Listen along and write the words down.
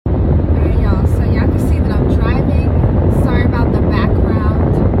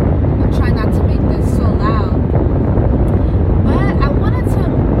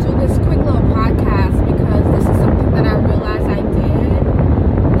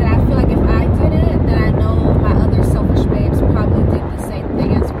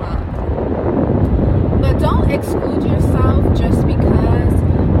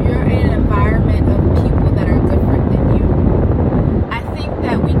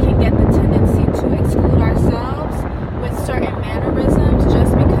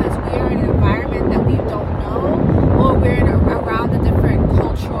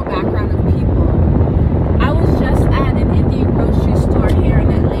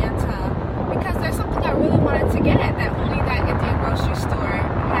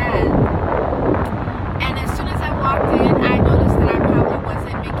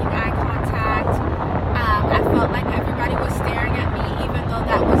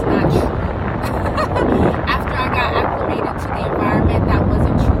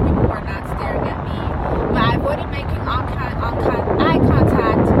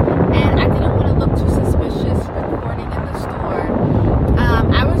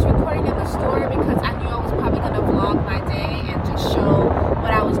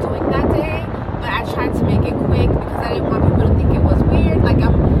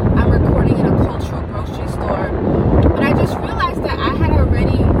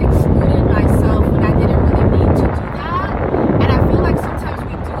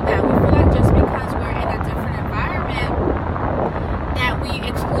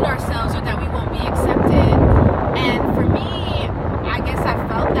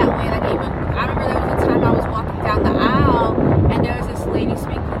felt that way. Like even I remember there was a time I was walking down the aisle and there was this lady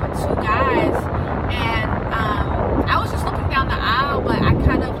speaking with two guys, and I was just looking down the aisle, but I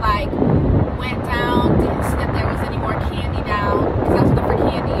kind of like went down, didn't see that there was any more candy down because I was looking for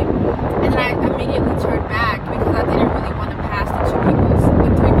candy, and then I immediately turned back because I didn't really want to pass the three people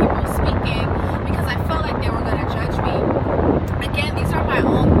speaking because I felt like they were going to judge me. Again, these are my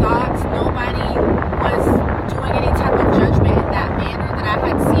own thoughts. Nobody was doing any type of judgment in that manner that I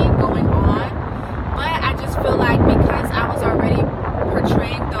had seen going on, but I just feel like because I was already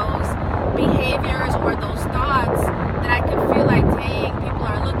portraying those behaviors or those thoughts that I could feel like, dang, people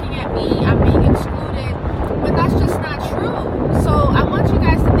are looking at me, I'm being excluded, but that's just not true. So I want you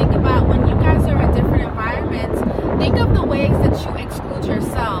guys to think about when you guys are in different environments, think of the ways that you exclude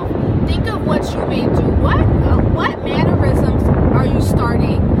yourself. Think of what you may do. What mannerisms are you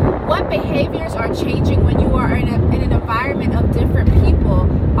starting? What behaviors are changing when you are in an environment of different people?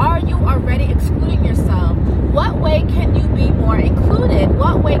 Are you already excluding yourself? What way can you be more included?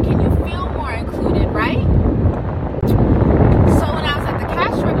 What way can you feel more included, right? So when I was at the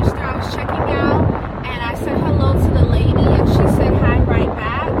cash register, I was checking out and I said hello to the lady and she said hi right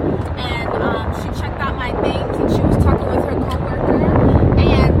back. And she checked out my things and she was talking with her coworker.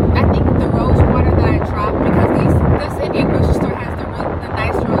 And I think the rose water that I dropped, because this Indian grocery store has the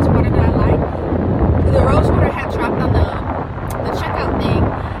nice rose water that I like. The rose water had dropped on the checkout thing,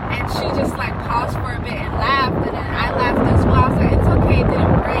 and she just like paused for a bit and laughed, and then I laughed as well. I was like, it's okay, it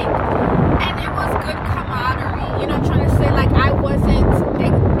didn't break. And it was good camaraderie. You know, I'm trying to say, like, I wasn't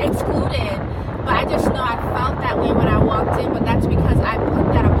excluded, but I just know I felt that way when I walked in, but that's because I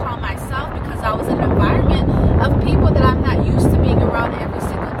put that upon myself because I was in an environment of people that I'm not used to being around every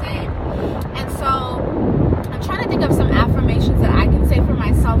single day. And so I'm trying to think of some affirmations that I can say for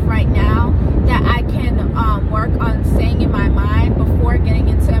myself right now that I can work on saying in my mind before getting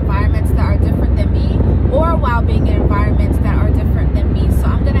into environments that are different than me or while being in environments that are different than me. So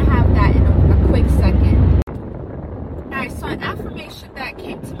I'm going to have that in a quick second. Alright, so an affirmation that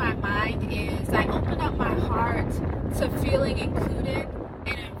came to my mind is I open up my heart to feeling included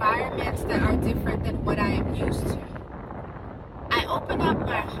in environments that are different than what I am used to. I open up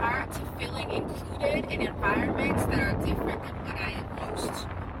my heart to feeling included in environments that are different than what I am used to.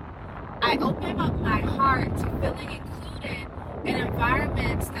 I open up my heart to feeling included in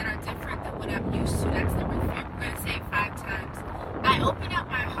environments that are different than what I'm used to. That's number 3. We're going to say it 5 times. I open up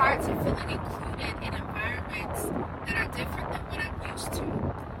my heart to feeling included in environments that are different than what I'm used to.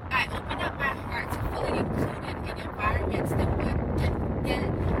 I open up my heart to feeling included in environments that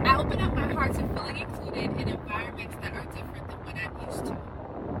I open up my heart to feeling included in environments that are different than what I'm used to.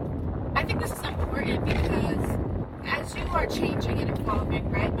 I think this is important because as you are changing and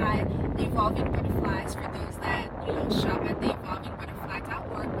evolving, right, by the Evolving Butterflies, for those that, shop at the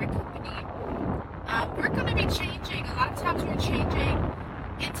evolvingbutterfly.org, my company, we're going to be changing. A lot of times we're changing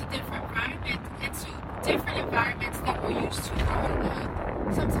into different environments that we're used to growing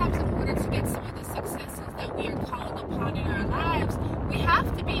up. Sometimes in order to get some of the successes that we are calling upon in our lives, we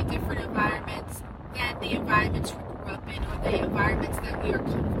have to be in different environments than the environments we grew up in or the environments that we are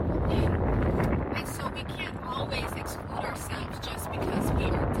comfortable in. And so we can't always exclude ourselves just because we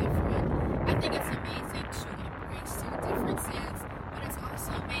are different. I think it's amazing to embrace our differences, but it's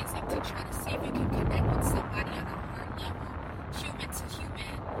also amazing to try to see if you can connect with somebody on a heart level, human to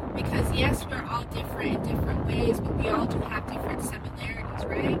human. Because yes, we're all different in different ways, but we all do have different similarities,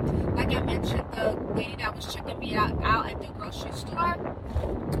 right? Like I mentioned, the lady that was checking me out at the grocery store,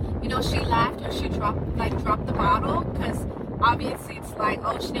 she laughed when she dropped the bottle, because obviously it's like,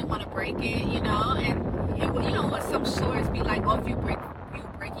 oh, she didn't want to break it, and what some stores be like, oh, if you break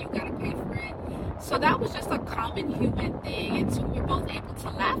you gotta pay for it. So that was just a common human thing, and so we were both able to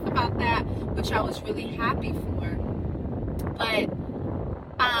laugh about that, which I was really happy for. But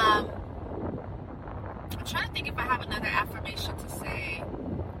I'm trying to think if I have another affirmation to say.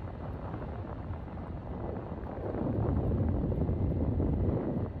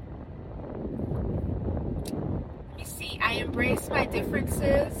 Let me see. I embrace my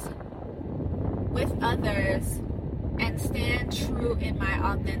differences with others and stand true in my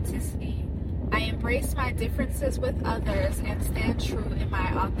authenticity. I embrace my differences with others and stand true in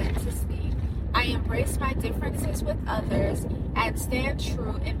my authenticity. I embrace my differences with others and stand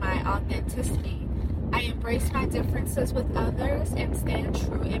true in my authenticity. I embrace my differences with others and stand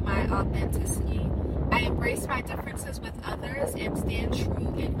true in my authenticity. I embrace my differences with others and stand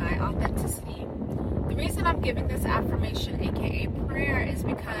true in my authenticity. The reason I'm giving this affirmation, aka prayer, is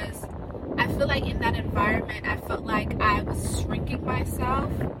because I feel like in that environment, I felt like I was shrinking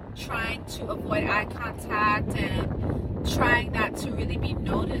myself, trying to avoid eye contact and trying not to really be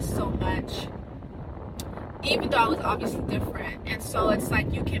noticed so much, even though I was obviously different. And so it's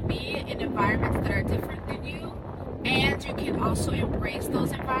like you can be in environments that are different than you, and you can also embrace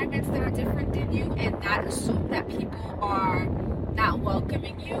those environments that are different than you and not assume that people are not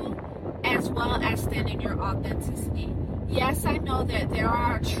welcoming you, as well as stand in your authenticity. Yes, I know that there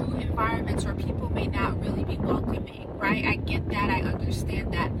are true environments where people may not really be welcoming, right? I get that, I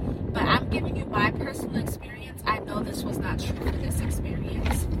understand that, but I'm giving you my personal experience. I know this was not true for this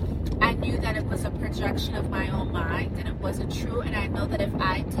experience. I knew that it was a projection of my own mind and it wasn't true, and I know that if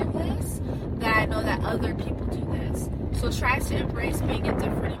I do this, that I know that other people do this. So try to embrace being in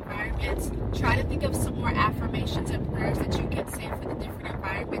different environments. Try to think of some more affirmations and prayers that you can say for the different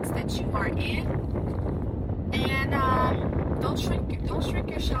environments that you are in. And don't shrink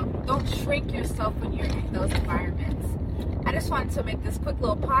yourself when you're in those environments. I just wanted to make this quick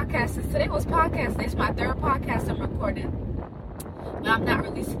little podcast. Since today was podcast day, it's my third podcast I'm recording. Now, I'm not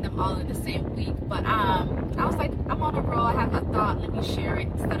releasing them all in the same week, but I was like, I'm on a roll. I have a thought. Let me share it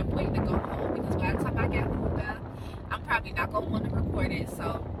instead of waiting to go home, because by the time I get home, I'm probably not going to want to record it.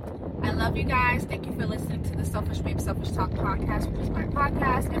 So I love you guys. Thank you for listening to the Selfish Babe Selfish Talk podcast, which is my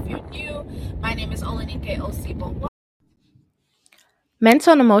podcast. If you're new, my name is Olenike Osibo.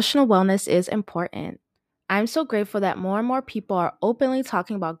 Mental and emotional wellness is important. I'm so grateful that more and more people are openly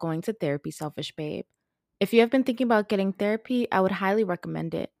talking about going to therapy, Selfish Babe. If you have been thinking about getting therapy, I would highly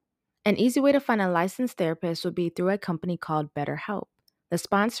recommend it. An easy way to find a licensed therapist would be through a company called BetterHelp, the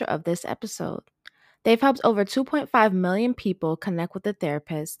sponsor of this episode. They've helped over 2.5 million people connect with a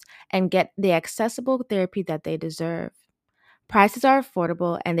therapist and get the accessible therapy that they deserve. Prices are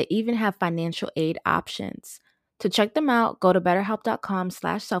affordable, and they even have financial aid options. To check them out, go to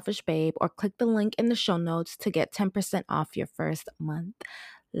betterhelp.com/selfishbabe or click the link in the show notes to get 10% off your first month.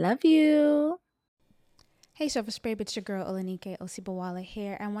 Love you. Hey Selfish Babe, it's your girl Olenike Osibowale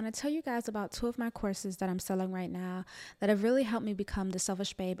here. I want to tell you guys about two of my courses that I'm selling right now that have really helped me become the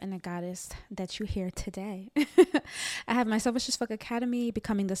Selfish Babe and the goddess that you hear today. I have my Selfish as Fuck Academy,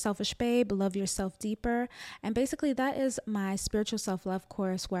 Becoming the Selfish Babe, Love Yourself Deeper. And basically that is my spiritual self-love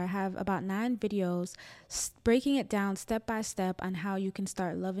course where I have about 9 videos breaking it down step by step on how you can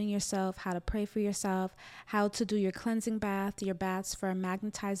start loving yourself, how to pray for yourself, how to do your cleansing bath, your baths for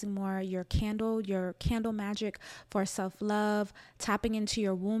magnetizing more, your candle magic for self-love, tapping into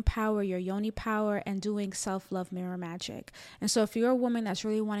your womb power, your yoni power, and doing self-love mirror magic. And so if you're a woman that's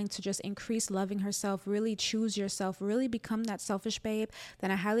really wanting to just increase loving herself, really choose yourself, really become that selfish babe,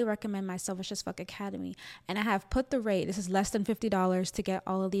 then I highly recommend my Selfish as Fuck Academy. And I have put the rate, this is less than $50 to get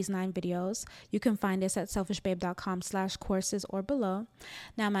all of these 9 videos. You can find this at selfishbabe.com/courses or below.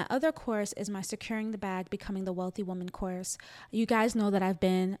 Now, my other course is my Securing the Bag, Becoming the Wealthy Woman course. You guys know that I've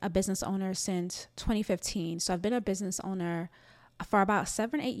been a business owner since 2015. So I've been a business owner for about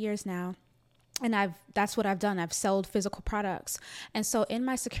 7-8 years now. And that's what I've done. I've sold physical products. And so in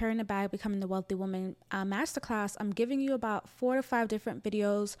my Securing the Bag, Becoming the Wealthy Woman masterclass, I'm giving you about 4 to 5 different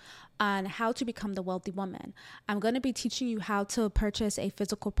videos on how to become the wealthy woman. I'm going to be teaching you how to purchase a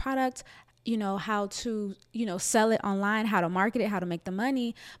physical product, how to, sell it online, how to market it, how to make the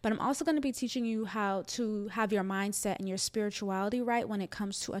money. But I'm also going to be teaching you how to have your mindset and your spirituality right when it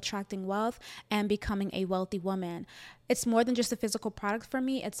comes to attracting wealth and becoming a wealthy woman. It's more than just a physical product for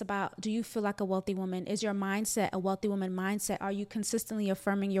me. It's about, do you feel like a wealthy woman? Is your mindset a wealthy woman mindset? Are you consistently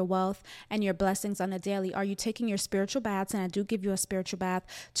affirming your wealth and your blessings on a daily? Are you taking your spiritual baths? And I do give you a spiritual bath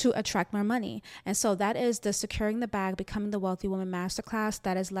to attract more money. And so that is the Securing the Bag, Becoming the Wealthy Woman masterclass.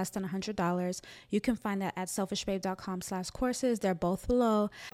 That is less than $100. You can find that at selfishbabe.com/courses. They're both below.